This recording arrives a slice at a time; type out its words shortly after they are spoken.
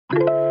Good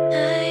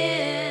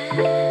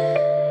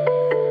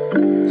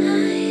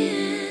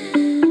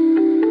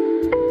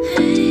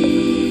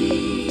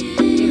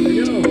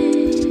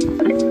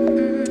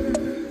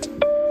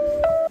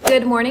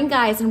morning,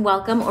 guys, and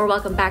welcome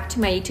back to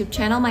my YouTube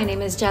channel. My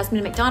name is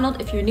Jasmine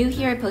McDonald. If you're new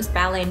here, I post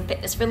ballet and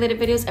fitness related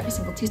videos every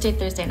single Tuesday,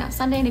 Thursday, and now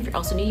Sunday. And if you're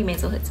also new, you may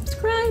as well hit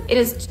subscribe. It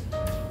is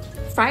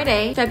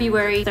Friday,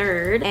 February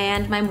 3rd,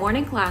 and my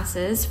morning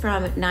classes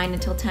from 9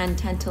 until 10,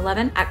 10 to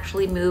 11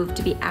 actually moved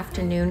to be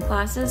afternoon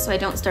classes, so I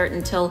don't start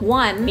until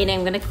 1, meaning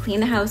I'm gonna clean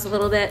the house a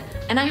little bit,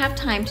 and I have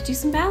time to do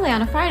some ballet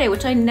on a Friday,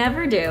 which I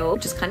never do,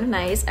 which is kind of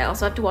nice. I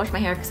also have to wash my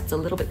hair because it's a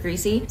little bit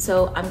greasy,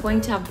 so I'm going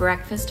to have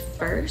breakfast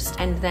first,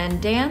 and then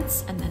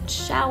dance, and then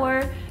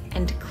shower,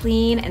 and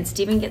clean, and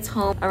Steven gets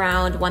home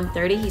around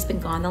 1:30. He's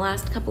been gone the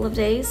last couple of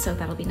days, so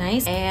that'll be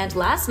nice. And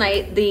last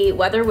night, the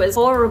weather was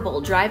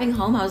horrible. Driving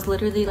home, I was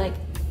literally like,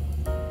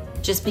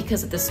 just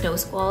because of the snow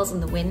squalls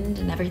and the wind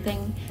and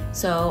everything.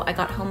 So I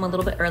got home a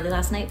little bit early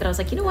last night, but I was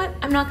like, you know what?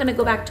 I'm not gonna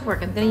go back to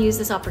work. I'm gonna use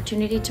this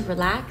opportunity to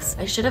relax.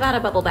 I should have had a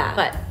bubble bath,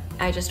 but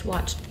I just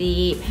watched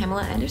the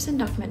Pamela Anderson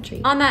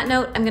documentary. On that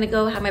note, I'm gonna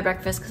go have my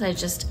breakfast because I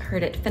just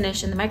heard it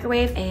finish in the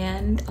microwave,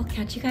 and I'll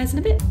catch you guys in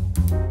a bit.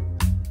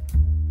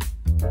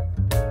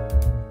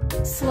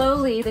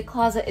 Slowly, the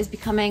closet is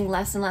becoming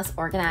less and less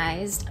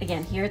organized.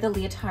 Again, here are the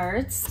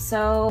leotards.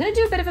 So I'm gonna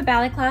do a bit of a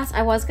ballet class.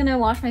 I was gonna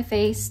wash my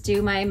face,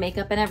 do my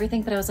makeup and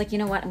everything, but I was like, you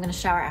know what? I'm gonna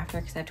shower after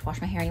because I have to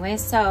wash my hair anyway.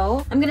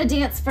 So I'm gonna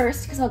dance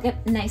first because I'll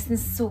get nice and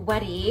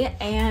sweaty.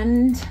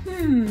 And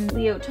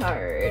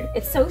leotard.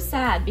 It's so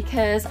sad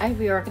because I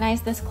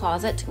reorganized this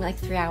closet. It took me like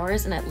 3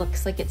 hours and it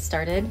looks like it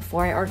started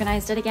before I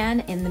organized it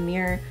again in the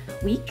mere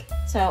week.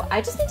 So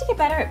I just need to get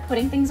better at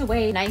putting things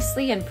away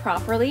nicely and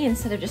properly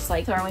instead of just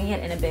like throwing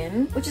it in a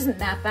bin, which isn't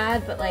that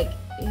bad, but like,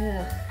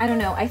 ugh. I don't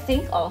know. I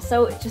think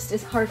also it just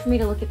is hard for me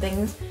to look at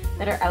things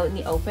that are out in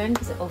the open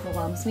because it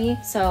overwhelms me.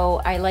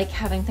 So I like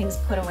having things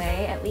put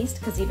away at least,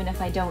 because even if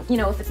I don't, you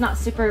know, if it's not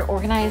super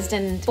organized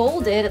and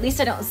folded, at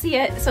least I don't see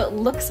it. So it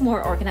looks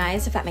more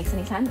organized, if that makes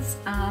any sense.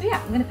 So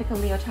yeah, I'm gonna pick a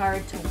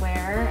leotard to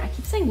wear. I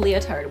keep saying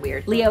leotard,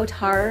 weird.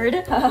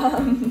 Leotard.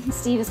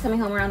 Steve is coming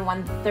home around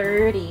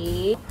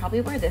 1:30. I'll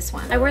probably wear this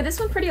one. I wear this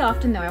one pretty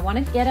often though. I want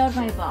to get out of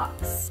my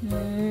box.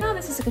 Oh,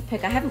 this is a good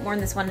pick. I haven't worn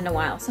this one in a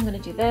while. So I'm gonna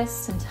do this,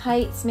 some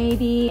tights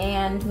maybe,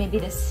 and maybe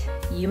this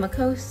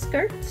Yumiko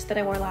skirt that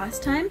I wore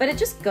last time, but it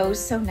just goes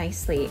so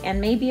nicely. And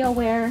maybe I'll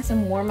wear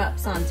some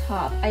warm-ups on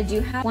top. I do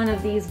have one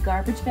of these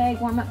garbage bag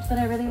warm-ups that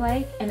I really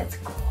like, and it's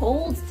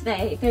cold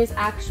today. There's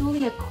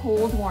actually a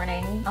cold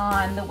warning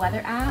on the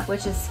weather app,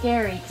 which is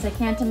scary because I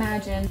can't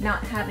imagine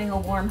not having a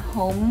warm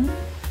home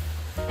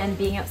and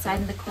being outside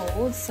in the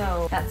cold,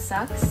 so that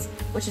sucks.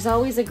 Which is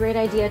always a great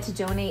idea to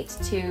donate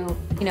to,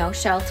 you know,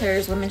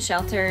 shelters, women's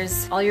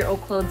shelters. All your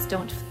old clothes,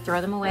 don't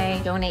throw them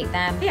away, donate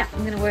them. But yeah,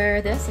 I'm gonna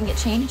wear this and get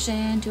changed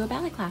and do a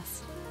ballet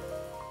class.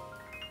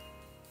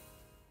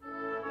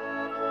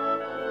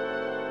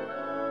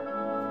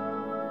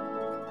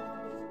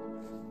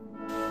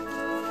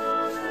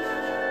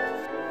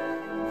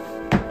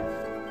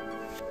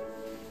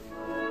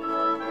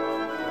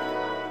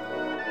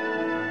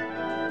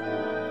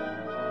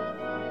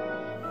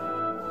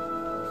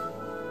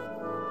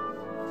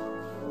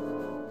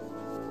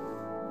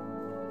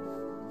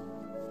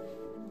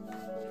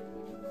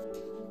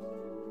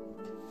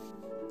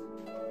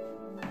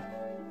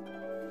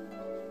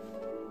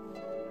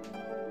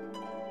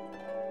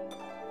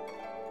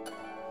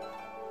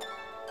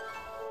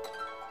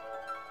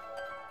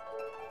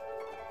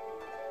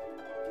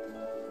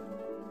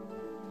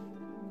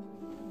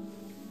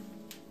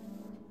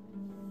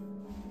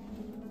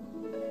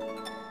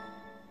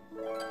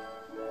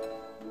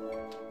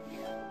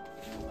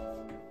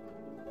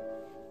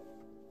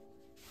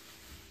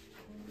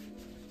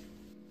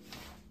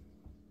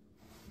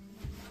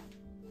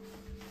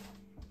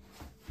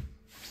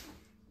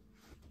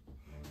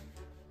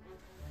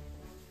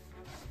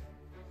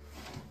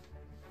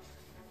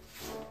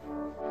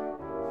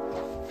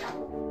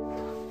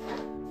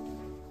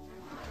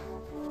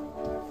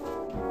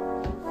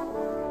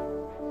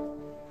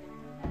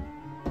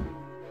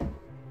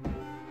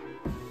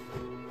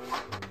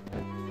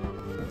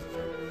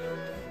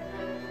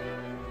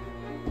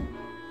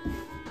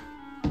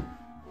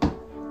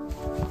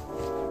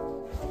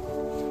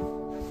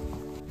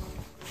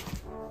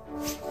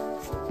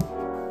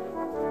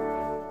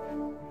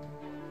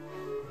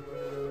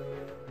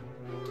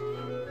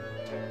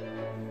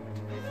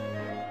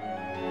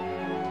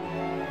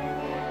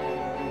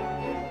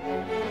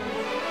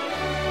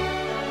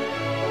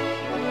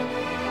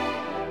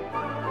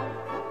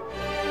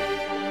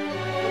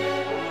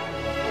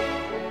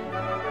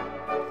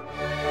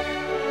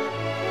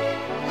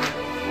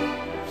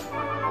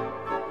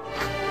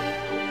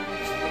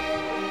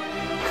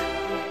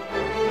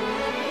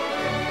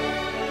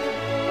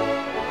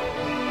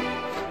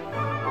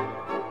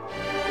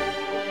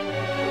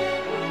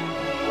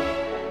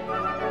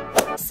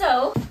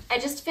 I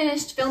just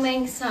finished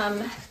filming some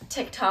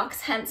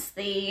TikToks, hence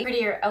the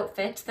prettier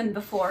outfit than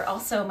before.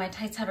 Also, my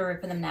tights have a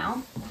rip in them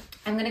now.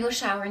 I'm gonna go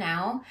shower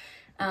now.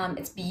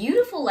 It's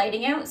beautiful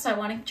lighting out, so I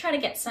want to try to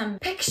get some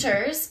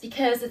pictures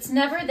because it's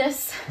never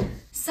this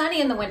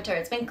sunny in the winter.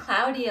 It's been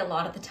cloudy a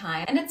lot of the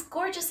time and it's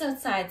gorgeous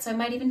outside, so I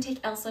might even take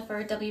Elsa for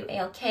a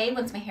WALK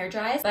once my hair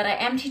dries. But I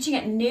am teaching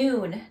at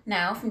noon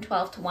now from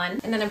 12 to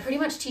 1, and then I'm pretty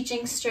much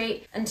teaching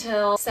straight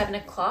until 7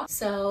 o'clock.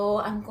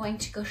 So I'm going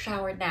to go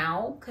shower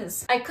now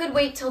because I could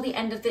wait till the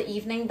end of the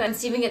evening, but when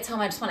Steven gets home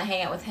I just want to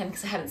hang out with him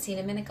because I haven't seen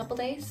him in a couple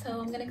days, so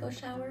I'm gonna go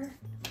shower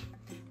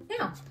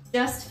now.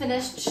 Just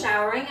finished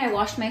showering. I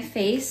washed my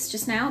face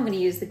just now. I'm gonna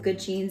use the Good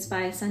Genes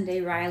by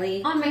Sunday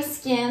Riley on my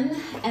skin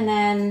and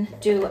then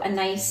do a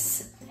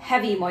nice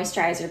heavy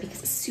moisturizer because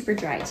it's super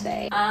dry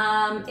today.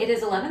 It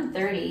is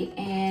 11:30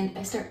 and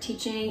I start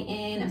teaching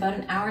in about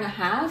an hour and a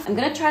half. I'm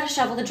gonna try to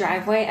shovel the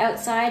driveway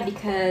outside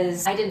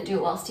because I didn't do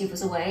it while Steve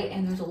was away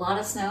and there's a lot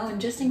of snow, and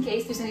just in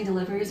case there's any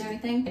deliveries or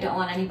anything, I don't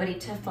want anybody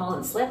to fall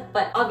and slip.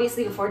 But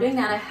obviously before doing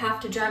that I have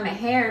to dry my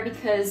hair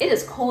because it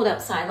is cold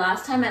outside.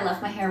 Last time I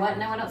left my hair wet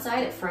and I went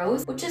outside, it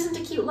froze, which isn't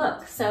a cute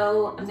look.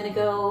 So I'm gonna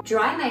go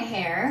dry my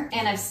hair,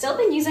 and I've still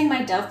been using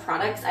my Dove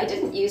products. I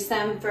didn't use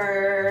them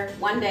for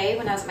one day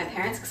when I was at my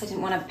parents' because I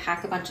didn't want to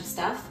pack a bunch of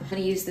stuff. I'm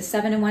going to use the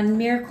 7-in-1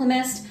 Miracle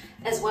Mist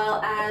as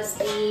well as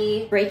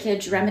the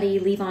Breakage Remedy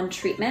Leave-On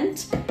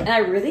Treatment. And I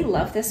really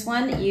love this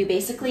one. You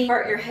basically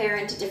part your hair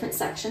into different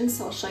sections,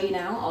 so I'll show you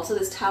now. Also,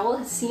 this towel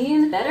has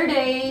seen better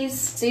days.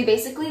 So you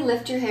basically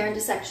lift your hair into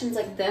sections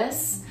like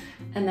this,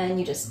 and then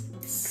you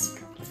just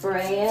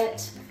spray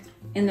it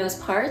in those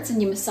parts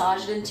and you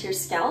massage it into your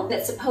scalp.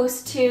 It's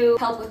supposed to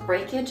help with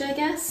breakage, I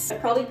guess. I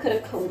probably could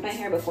have combed my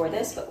hair before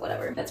this, but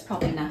whatever. That's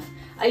probably enough.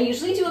 I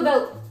usually do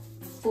about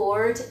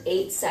 4 to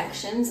 8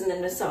 sections and then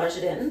massage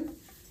it in,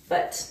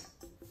 but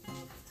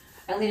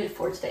I only did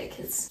 4 today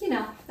because, you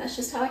know, that's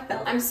just how I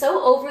felt. I'm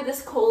so over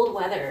this cold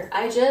weather.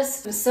 I'm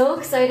so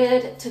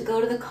excited to go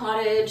to the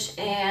cottage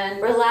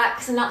and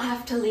relax and not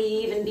have to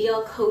leave and be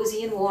all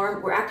cozy and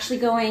warm. We're actually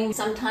going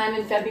sometime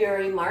in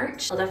February,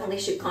 March. I'll definitely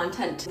shoot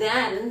content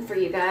then for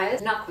you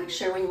guys. Not quite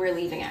sure when we're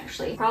leaving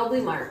actually.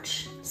 Probably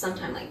March,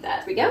 sometime like that.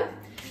 Here we go.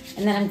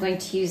 And then I'm going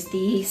to use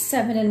the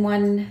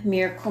 7-in-1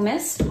 Miracle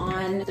Mist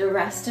on the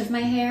rest of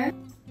my hair.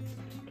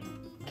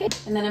 Okay,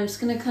 and then I'm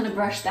just gonna kind of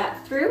brush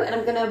that through, and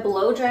I'm gonna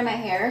blow dry my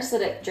hair so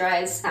that it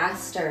dries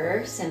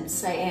faster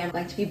since I am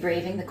going to be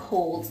braving the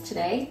cold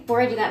today. Before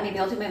I do that, maybe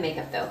I'll do my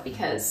makeup though,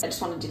 because I just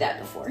want to do that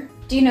before.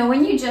 Do you know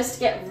when you just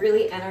get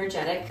really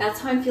energetic? That's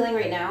how I'm feeling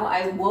right now.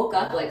 I woke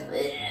up like,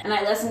 bleh, and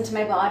I listened to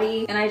my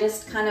body, and I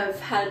just kind of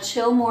had a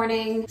chill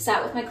morning,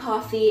 sat with my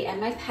coffee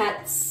and my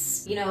pets.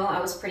 You know, I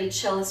was pretty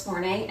chill this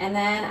morning, and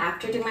then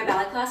after doing my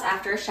ballet class,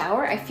 after a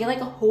shower, I feel like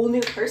a whole new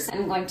person.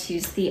 I'm going to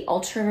use the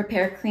Ultra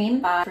Repair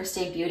Cream by First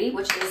Aid Beauty,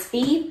 which is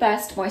the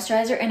best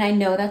moisturizer, and I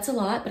know that's a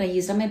lot, but I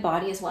use it on my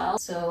body as well.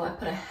 So I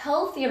put a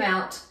healthy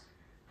amount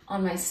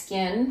on my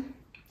skin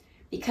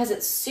because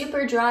it's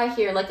super dry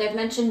here, like I've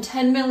mentioned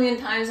 10 million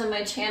times on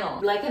my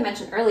channel. Like I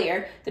mentioned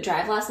earlier, the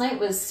drive last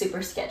night was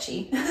super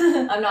sketchy.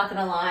 I'm not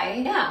gonna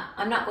lie. Yeah,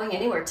 I'm not going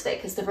anywhere today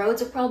because the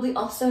roads are probably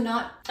also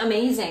not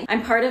amazing.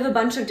 I'm part of a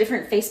bunch of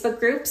different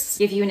Facebook groups,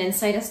 give you an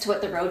insight as to what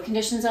the road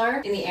conditions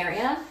are in the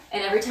area.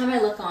 And every time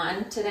I look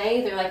on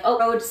today, they're like, oh,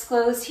 road's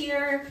closed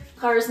here,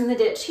 cars in the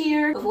ditch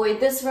here, avoid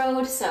this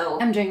road. So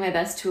I'm doing my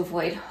best to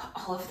avoid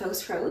all of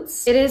those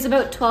roads. It is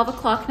about 12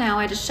 o'clock now.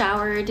 I just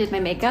showered, did my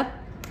makeup,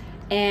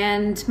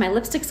 and my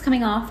lipstick's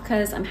coming off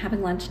because I'm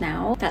having lunch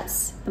now.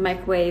 That's the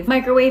microwave.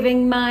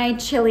 Microwaving my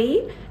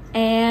chili.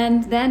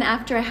 And then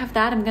after I have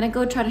that, I'm gonna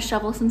go try to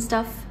shovel some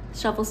stuff,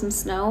 shovel some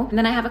snow. And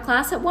then I have a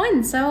class at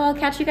 1, so I'll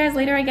catch you guys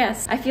later, I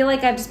guess. I feel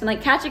like I've just been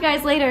like, catch you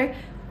guys later,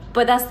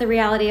 but that's the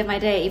reality of my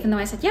day. Even though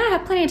I said, yeah, I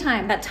have plenty of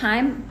time. That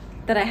time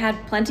that I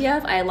had plenty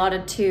of, I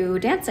allotted to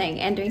dancing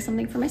and doing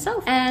something for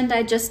myself. And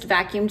I just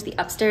vacuumed the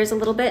upstairs a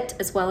little bit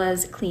as well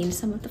as cleaned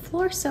some of the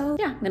floor. So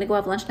yeah, I'm gonna go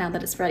have lunch now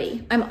that it's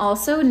ready. I'm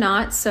also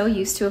not so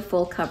used to a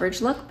full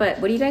coverage look, but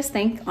what do you guys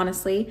think?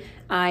 Honestly,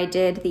 I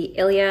did the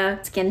Ilia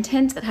skin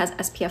tint that has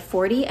SPF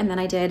 40, and then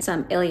I did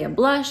some Ilia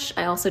blush.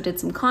 I also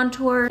did some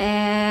contour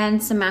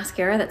and some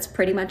mascara. That's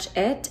pretty much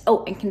it.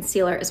 Oh, and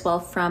concealer as well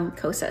from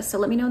Kosas. So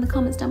let me know in the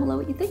comments down below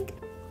what you think.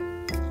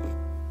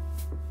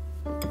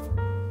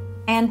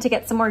 And to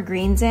get some more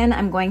greens in,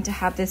 I'm going to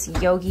have this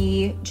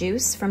yogi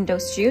juice from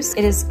Dose Juice.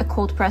 It is a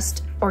cold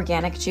pressed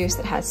organic juice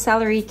that has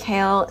celery,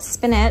 kale,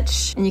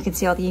 spinach, and you can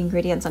see all the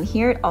ingredients on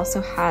here. It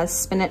also has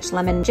spinach,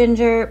 lemon,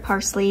 ginger,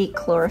 parsley,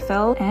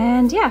 chlorophyll.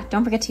 And yeah,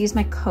 don't forget to use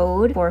my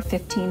code for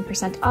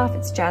 15% off.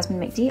 It's Jasmine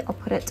McD. I'll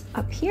put it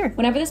up here.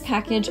 Whenever this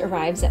package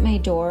arrives at my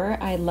door,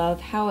 I love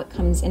how it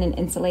comes in an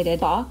insulated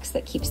box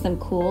that keeps them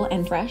cool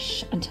and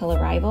fresh until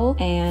arrival.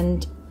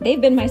 And they've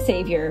been my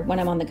savior when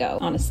I'm on the go,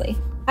 honestly.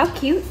 How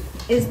cute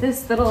is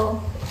this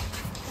little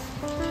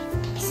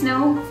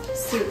snow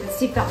suit that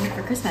Steve got me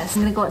for Christmas?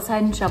 I'm gonna go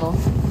outside and shovel.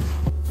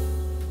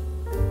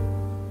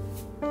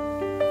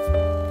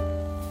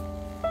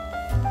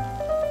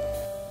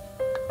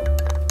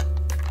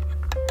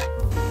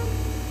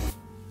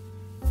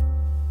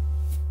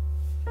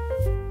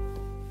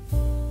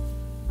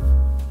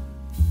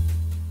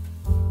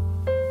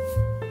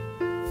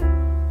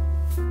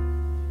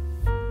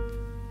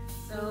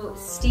 So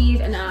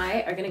Steve and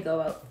I are gonna go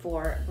out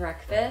for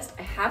breakfast.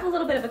 I have a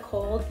little bit of a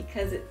cold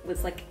because it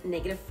was like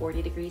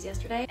 -40 degrees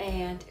yesterday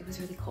and it was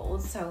really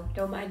cold, so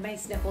don't mind my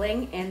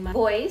sniffling and my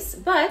voice.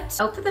 But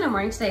outfit that I'm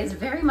wearing today is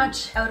very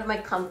much out of my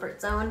comfort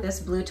zone. This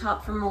blue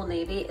top from Old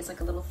Navy is like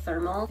a little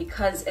thermal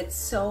because it's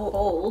so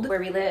cold where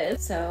we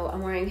live. So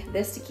I'm wearing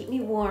this to keep me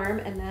warm,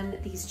 and then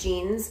these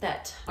jeans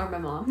that are my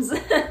mom's.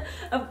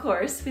 Of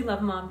course, we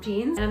love mom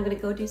jeans. And I'm gonna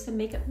go do some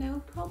makeup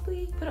now,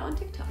 probably put it on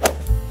TikTok.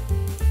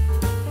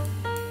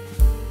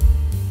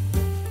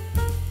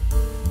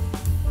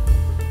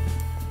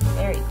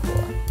 Very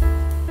cool.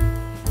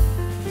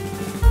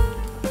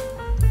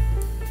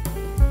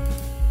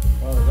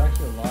 Well, there's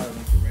actually a lot of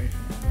information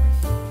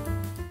on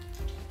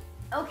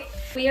this. Okay,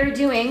 we are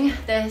doing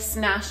this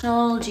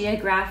National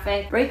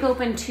Geographic Break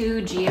Open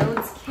 2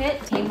 Geodes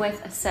kit. Came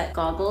with a set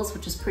goggles,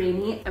 which is pretty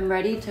neat. I'm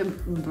ready to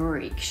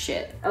break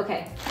shit.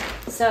 Okay,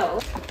 so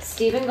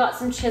Steven got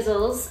some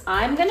chisels.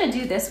 I'm gonna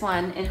do this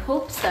one in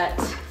hopes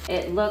that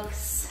it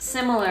looks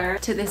similar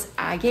to this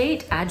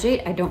agate.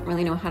 Agate, I don't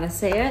really know how to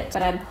say it,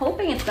 but I'm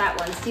hoping it's that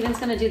one. Steven's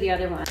gonna do the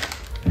other one.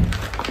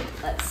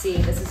 Let's see,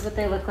 this is what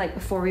they look like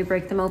before we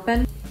break them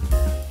open.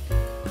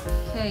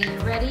 Okay, you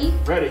ready?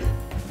 Ready.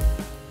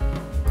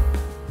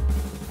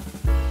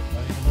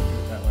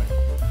 That way.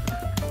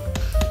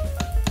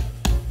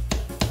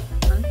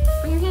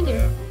 Bring your hand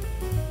here.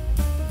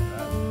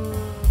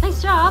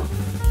 Nice job.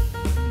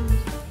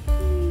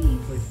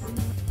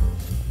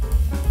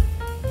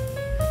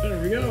 There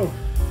we go.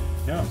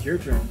 Now it's your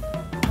turn.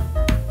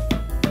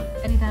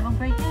 Eddie, that'll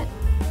break it.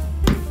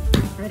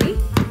 Ready?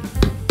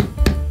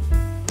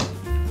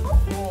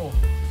 Oh.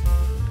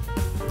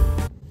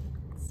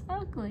 It's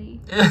ugly.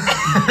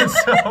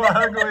 It's so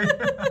ugly.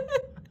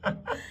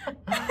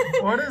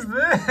 What is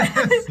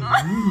this?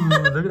 Ooh,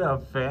 look at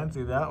how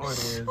fancy that one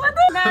is. What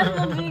the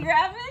National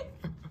Geographic?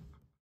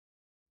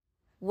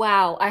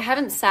 Wow, I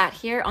haven't sat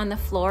here on the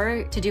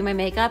floor to do my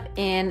makeup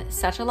in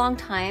such a long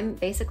time.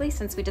 Basically,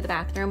 since we did the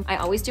bathroom, I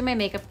always do my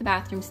makeup in the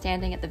bathroom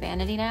standing at the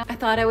vanity now. I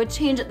thought I would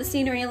change up the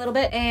scenery a little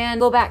bit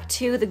and go back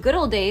to the good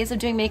old days of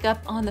doing makeup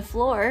on the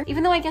floor.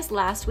 Even though I guess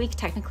last week,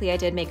 technically I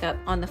did makeup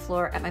on the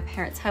floor at my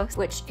parents' house,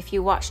 which if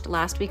you watched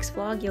last week's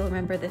vlog, you'll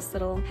remember this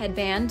little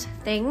headband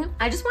thing.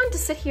 I just wanted to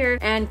sit here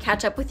and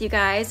catch up with you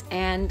guys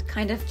and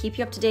kind of keep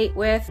you up to date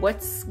with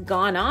what's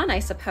gone on, I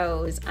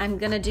suppose. I'm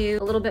gonna do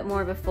a little bit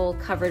more of a full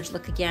coverage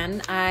look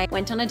again. I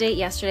went on a date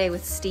yesterday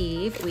with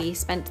Steve. We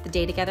spent the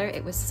day together.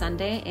 It was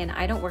Sunday and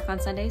I don't work on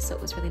Sundays, so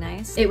it was really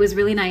nice. It was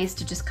really nice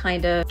to just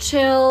kind of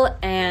chill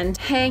and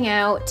hang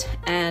out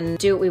and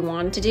do what we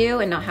wanted to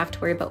do and not have to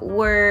worry about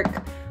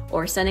work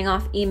or sending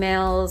off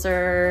emails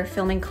or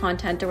filming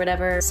content or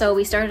whatever. So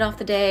we started off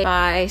the day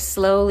by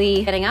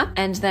slowly getting up,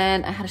 and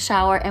then I had a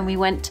shower and we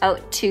went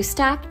out to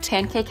Stacked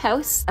Pancake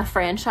House, a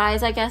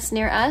franchise, I guess,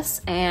 near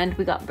us, and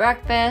we got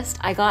breakfast.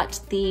 I got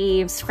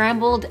the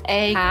scrambled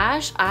egg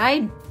hash.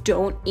 I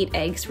don't eat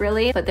eggs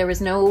really, but there was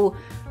no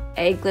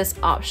eggless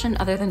option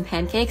other than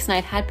pancakes, and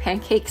I'd had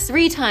pancakes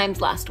 3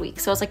 times last week.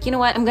 So I was like, you know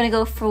what? I'm gonna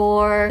go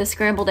for the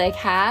scrambled egg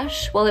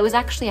hash. Well, it was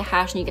actually a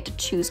hash and you get to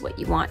choose what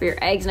you want for your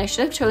eggs, and I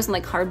should have chosen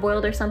like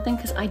hard-boiled or something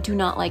because I do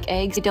not like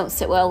eggs. They don't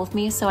sit well with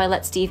me, so I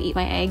let Steve eat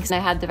my eggs and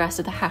I had the rest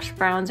of the hash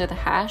browns or the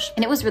hash,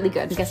 and it was really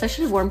good. I guess I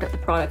should have warmed up the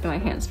product in my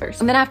hands first.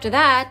 And then after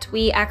that,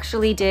 we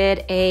actually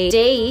did a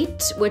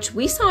date, which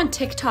we saw on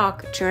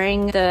TikTok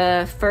during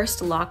the first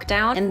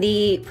lockdown, and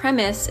the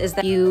premise is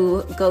that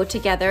you go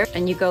together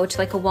and you go to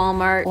like a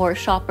Walmart or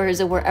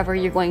Shoppers or wherever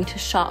you're going to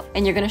shop,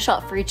 and you're gonna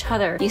shop for each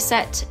other. You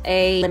set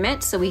a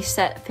limit, so we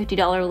set a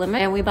 $50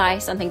 limit, and we buy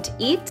something to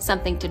eat,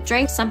 something to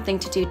drink, something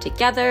to do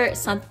together,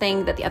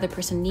 something that the other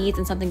person needs,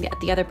 and something that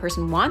the other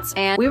person wants.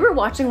 And we were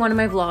watching one of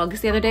my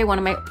vlogs the other day, one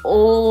of my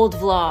old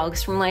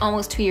vlogs from like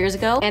almost 2 years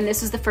ago, and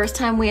this was the first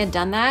time we had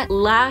done that.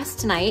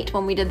 Last night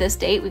when we did this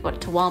date, we went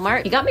to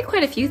Walmart. He got me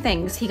quite a few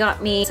things. He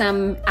got me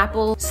some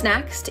Apple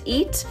snacks to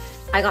eat.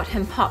 I got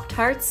him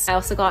Pop-Tarts. I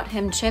also got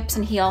him chips,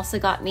 and he also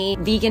got me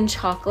vegan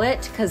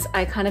chocolate because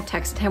I kind of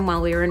texted him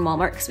while we were in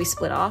Walmart because we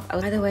split off.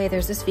 By the way,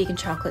 there's this vegan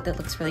chocolate that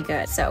looks really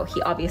good. So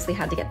he obviously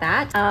had to get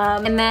that.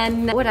 And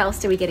then what else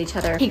did we get each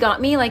other? He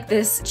got me like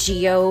this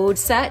geode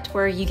set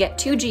where you get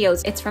 2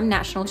 geodes. It's from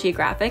National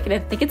Geographic, and I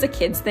think it's a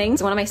kid's thing.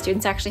 So one of my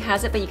students actually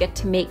has it, but you get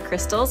to make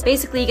crystals.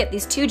 Basically, you get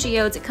these 2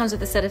 geodes. It comes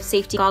with a set of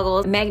safety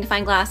goggles, a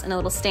magnifying glass, and a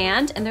little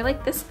stand, and they're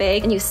like this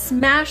big, and you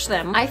smash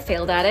them. I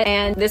failed at it,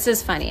 and this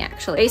is funny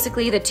actually.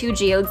 Basically, the 2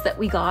 geodes that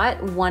we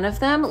got, one of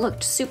them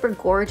looked super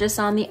gorgeous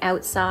on the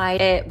outside.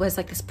 It was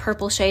like this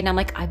purple shade, and I'm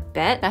like, I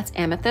bet that's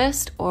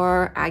amethyst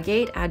or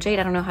agate, I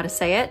don't know how to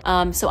say it.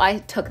 So I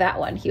took that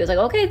one. He was like,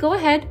 okay, go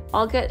ahead.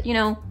 I'll get, you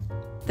know,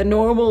 the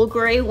normal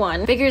gray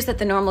one. Figures that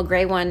the normal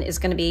gray one is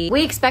gonna be,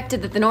 we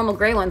expected that the normal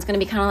gray one's gonna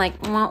be kind of like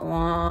wah,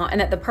 wah, and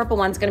that the purple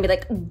one's gonna be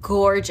like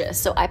gorgeous.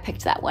 So I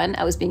picked that one.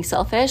 I was being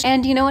selfish.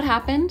 And you know what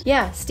happened?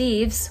 Yeah,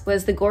 Steve's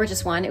was the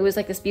gorgeous one. It was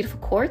like this beautiful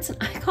quartz, and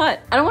I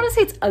don't wanna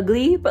say it's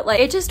ugly, but like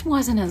it just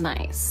wasn't as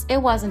nice.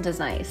 It wasn't as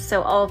nice.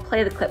 So I'll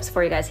play the clips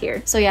for you guys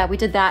here. So yeah, we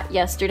did that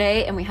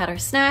yesterday and we had our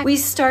snack. We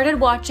started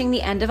watching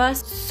The End of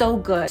Us. So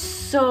good,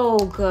 so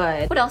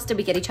good. What else did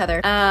we get each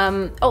other?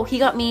 Oh, he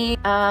got me,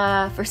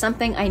 for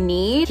something I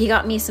need, he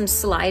got me some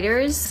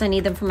sliders. I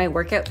need them for my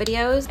workout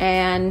videos.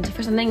 And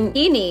for something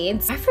he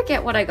needs, I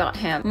forget what I got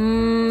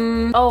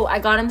him. Oh, I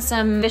got him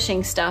some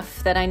fishing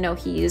stuff that I know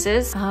he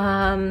uses.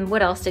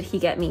 What else did he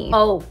get me?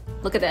 Oh,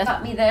 look at this.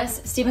 Got me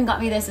this. Steven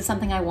got me this. It's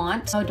something I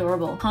want. How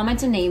adorable.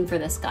 Comment a name for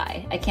this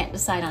guy. I can't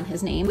decide on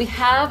his name. We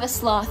have a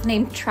sloth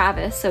named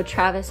Travis, so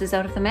Travis is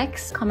out of the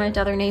mix. Comment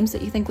other names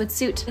that you think would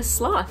suit this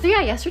sloth. So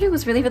yeah, yesterday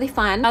was really, really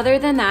fun. Other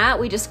than that,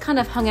 we just kind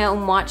of hung out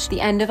and watched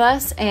The End of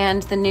Us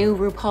and the new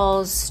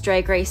RuPaul's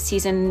Drag Race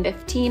season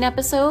 15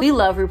 episode. We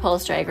love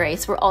RuPaul's Drag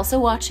Race. We're also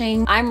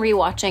watching, I'm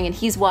rewatching and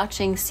he's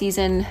watching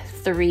season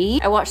 3.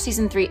 I watched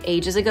season 3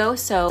 ages ago,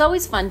 so it's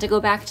always fun to go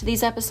back to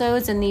these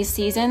episodes and these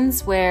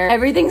seasons where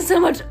everything's so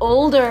much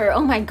older.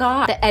 Oh my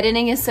God. The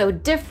editing is so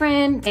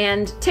different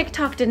and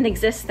TikTok didn't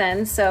exist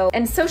then, so,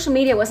 and social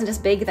media wasn't as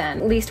big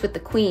then, at least with the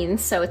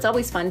queens, so it's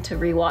always fun to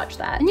rewatch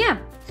that. And yeah,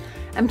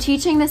 I'm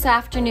teaching this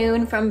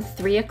afternoon from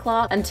 3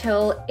 o'clock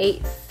until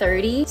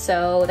 8:30.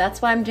 So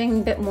that's why I'm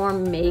doing a bit more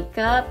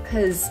makeup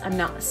because I'm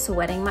not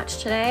sweating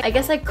much today. I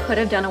guess I could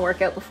have done a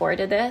workout before I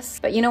did this,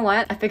 but you know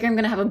what? I figure I'm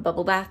gonna have a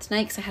bubble bath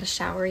tonight because I had a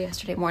shower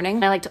yesterday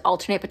morning. I like to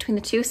alternate between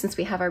the two since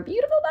we have our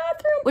beautiful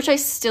bathroom, which I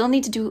still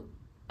need to do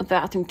a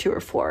bathroom tour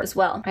for as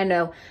well. I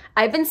know,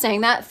 I've been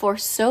saying that for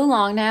so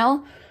long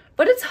now,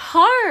 but it's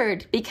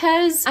hard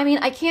because, I mean,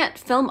 I can't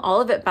film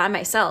all of it by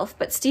myself,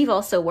 but Steve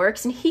also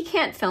works and he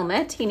can't film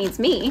it. He needs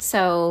me.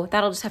 So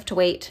that'll just have to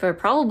wait for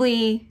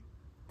probably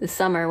the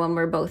summer when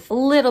we're both a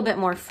little bit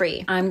more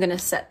free. I'm gonna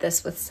set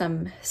this with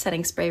some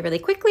setting spray really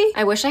quickly.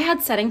 I wish I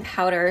had setting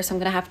powder, so I'm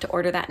gonna have to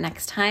order that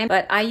next time.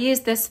 But I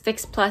use this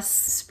Fix Plus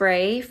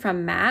spray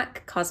from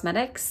MAC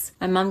Cosmetics.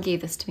 My mom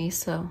gave this to me,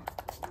 so.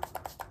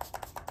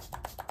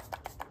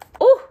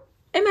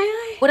 In my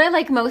eye. What I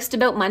like most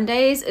about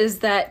Mondays is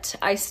that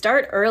I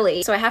start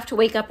early. So I have to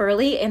wake up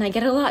early and I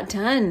get a lot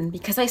done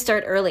because I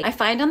start early. I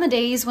find on the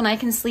days when I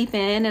can sleep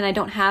in and I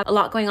don't have a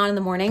lot going on in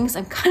the mornings,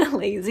 I'm kind of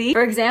lazy.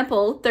 For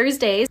example,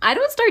 Thursdays, I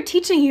don't start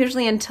teaching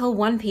usually until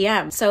 1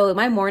 p.m. So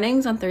my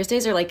mornings on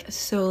Thursdays are like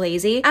so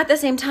lazy. At the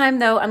same time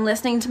though, I'm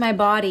listening to my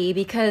body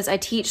because I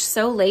teach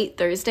so late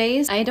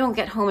Thursdays. I don't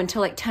get home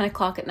until like 10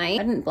 o'clock at night.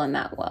 I didn't blend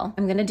that well.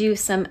 I'm gonna do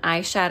some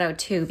eyeshadow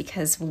too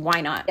because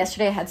why not?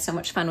 Yesterday I had so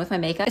much fun with my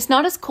makeup. It's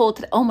not as cold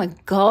today. Oh my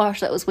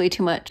gosh, that was way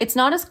too much. It's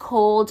not as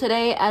cold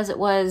today as it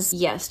was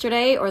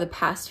yesterday or the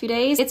past few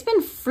days. It's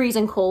been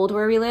freezing cold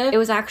where we live. It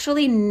was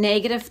actually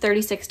negative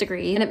 36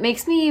 degrees and it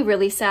makes me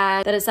really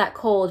sad that it's that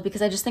cold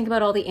because I just think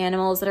about all the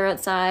animals that are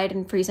outside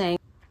and freezing.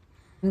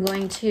 I'm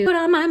going to put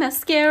on my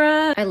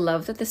mascara. I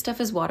love that this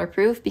stuff is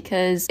waterproof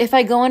because if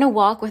I go on a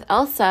walk with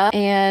Elsa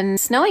and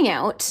snowing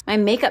out, my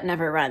makeup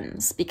never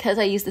runs because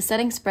I use the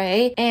setting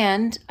spray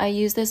and I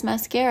use this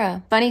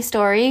mascara. Funny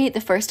story,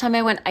 the first time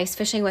I went ice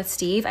fishing with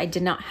Steve, I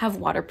did not have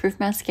waterproof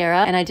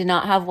mascara and I did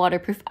not have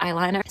waterproof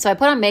eyeliner. So I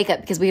put on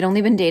makeup because we'd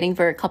only been dating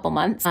for a couple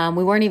months.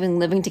 We weren't even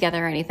living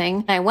together or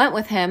anything. And I went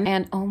with him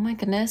and oh my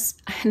goodness,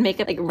 I had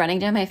makeup like running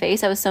down my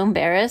face. I was so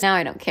embarrassed. Now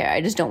I don't care. I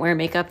just don't wear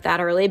makeup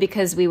that early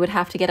because we would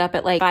have to get up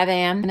at like 5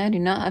 a.m. and I do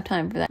not have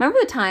time for that.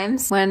 Remember the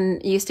times when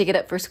you used to get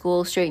up for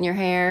school, straighten your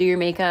hair, do your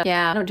makeup?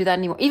 Yeah, I don't do that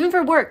anymore. Even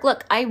for work.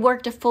 Look, I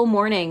worked a full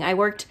morning. I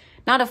worked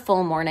not a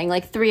full morning,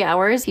 like 3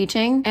 hours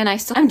teaching, and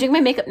I'm doing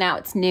my makeup now.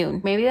 It's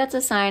noon. Maybe that's a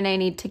sign I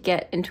need to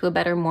get into a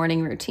better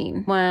morning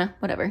routine. Well,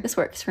 whatever. This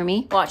works for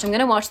me. Watch, I'm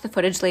gonna watch the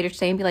footage later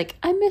today and be like,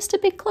 I missed a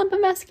big clump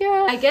of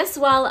mascara. I guess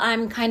while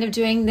I'm kind of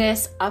doing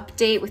this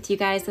update with you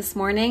guys this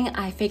morning,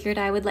 I figured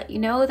I would let you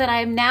know that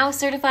I'm now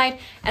certified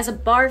as a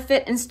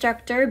Barrefit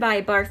Instructor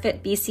by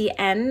Barrefit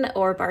BCN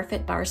or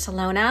Barrefit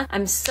Barcelona.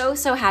 I'm so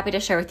happy to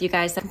share with you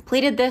guys that I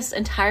completed this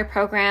entire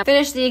program,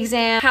 finished the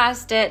exam,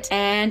 passed it,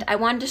 and I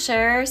wanted to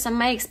share some of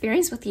my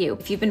experience with you.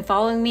 If you've been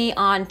following me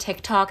on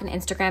TikTok and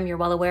Instagram, you're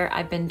well aware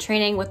I've been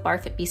training with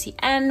Barrefit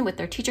BCN with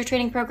their teacher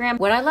training program.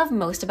 What I love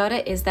most about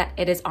it is that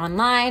it is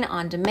online,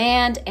 on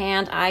demand,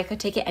 and I could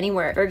take it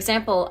anywhere. For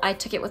example, I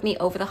took it with me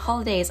over the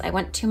holidays. I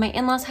went to my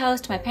in-laws'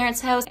 house, to my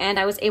parents' house, and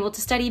I was able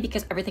to study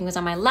because everything was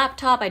on my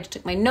laptop. I just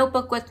took my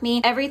notebook with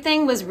me.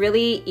 Everything was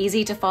really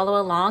easy to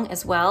follow along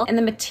as well. And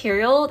the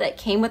material that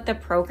came with the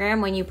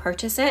program when you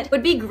purchase it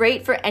would be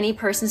great for any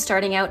person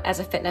starting out as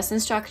a fitness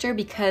instructor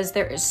because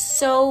there is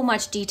so so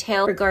much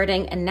detail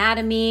regarding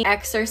anatomy,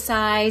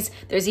 exercise.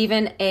 There's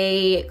even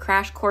a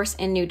crash course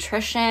in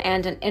nutrition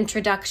and an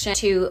introduction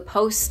to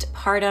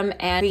postpartum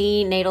and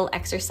prenatal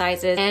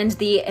exercises and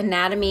the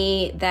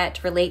anatomy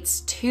that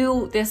relates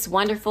to this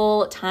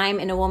wonderful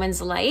time in a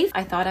woman's life.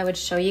 I thought I would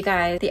show you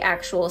guys the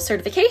actual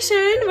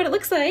certification, what it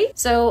looks like.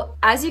 So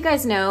as you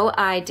guys know,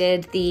 I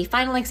did the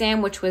final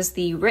exam, which was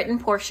the written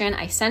portion.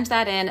 I sent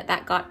that in,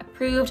 that got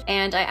approved,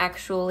 and I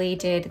actually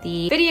did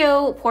the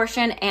video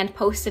portion and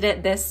posted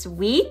it this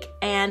week,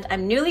 and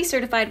I'm newly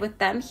certified with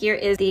them. Here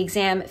is the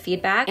exam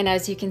feedback, and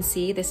as you can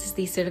see, this is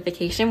the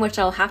certification, which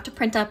I'll have to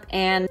print up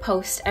and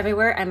post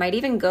everywhere. I might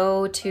even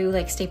go to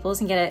like Staples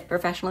and get it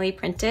professionally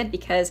printed,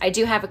 because I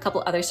do have a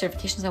couple other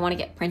certifications I want to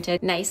get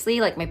printed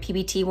nicely, like my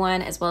PBT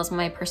one as well as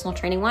my personal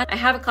training one. I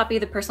have a copy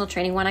of the personal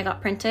training one I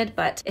got printed,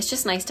 but it's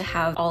just nice to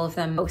have all of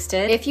them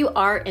posted. If you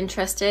are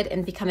interested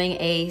in becoming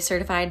a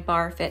certified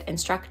Barrefit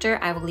instructor,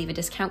 I will leave a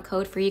discount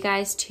code for you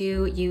guys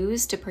to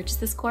use to purchase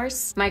this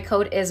course. My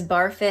code is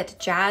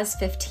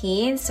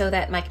BarrefitJazz15 so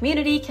that my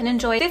community can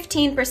enjoy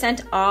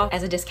 15% off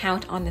as a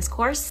discount on this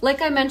course.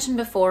 Like I mentioned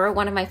before,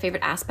 one of my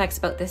favorite aspects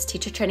about this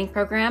teacher training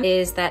program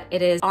is that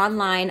it is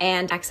online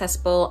and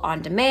accessible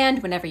on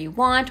demand whenever you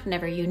want,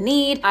 whenever you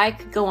need. I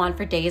could go on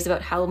for days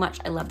about how much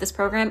I love this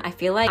program. I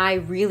feel like I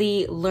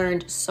really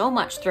learned so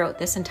much throughout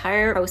this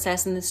entire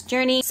process and this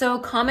journey. So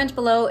comment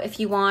below if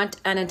you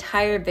want an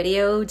entire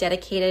video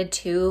dedicated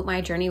to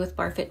my journey with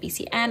Barrefit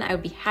BCN. I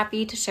would be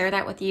happy to share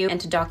that with you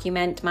and to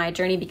document my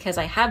journey, because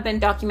I have been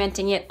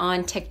documenting it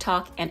on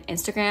TikTok and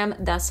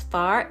Instagram thus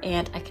far,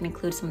 and I can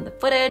include some of the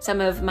footage, some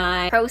of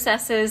my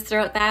processes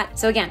throughout that.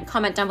 So again,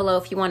 comment down below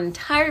if you want an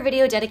entire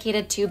video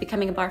dedicated to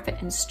becoming a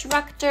Barrefit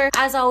instructor.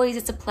 As always,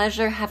 it's a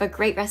pleasure. Have a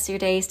great rest of your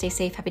day. Stay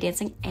safe, happy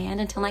dancing, and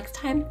until next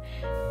time,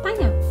 bye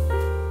now.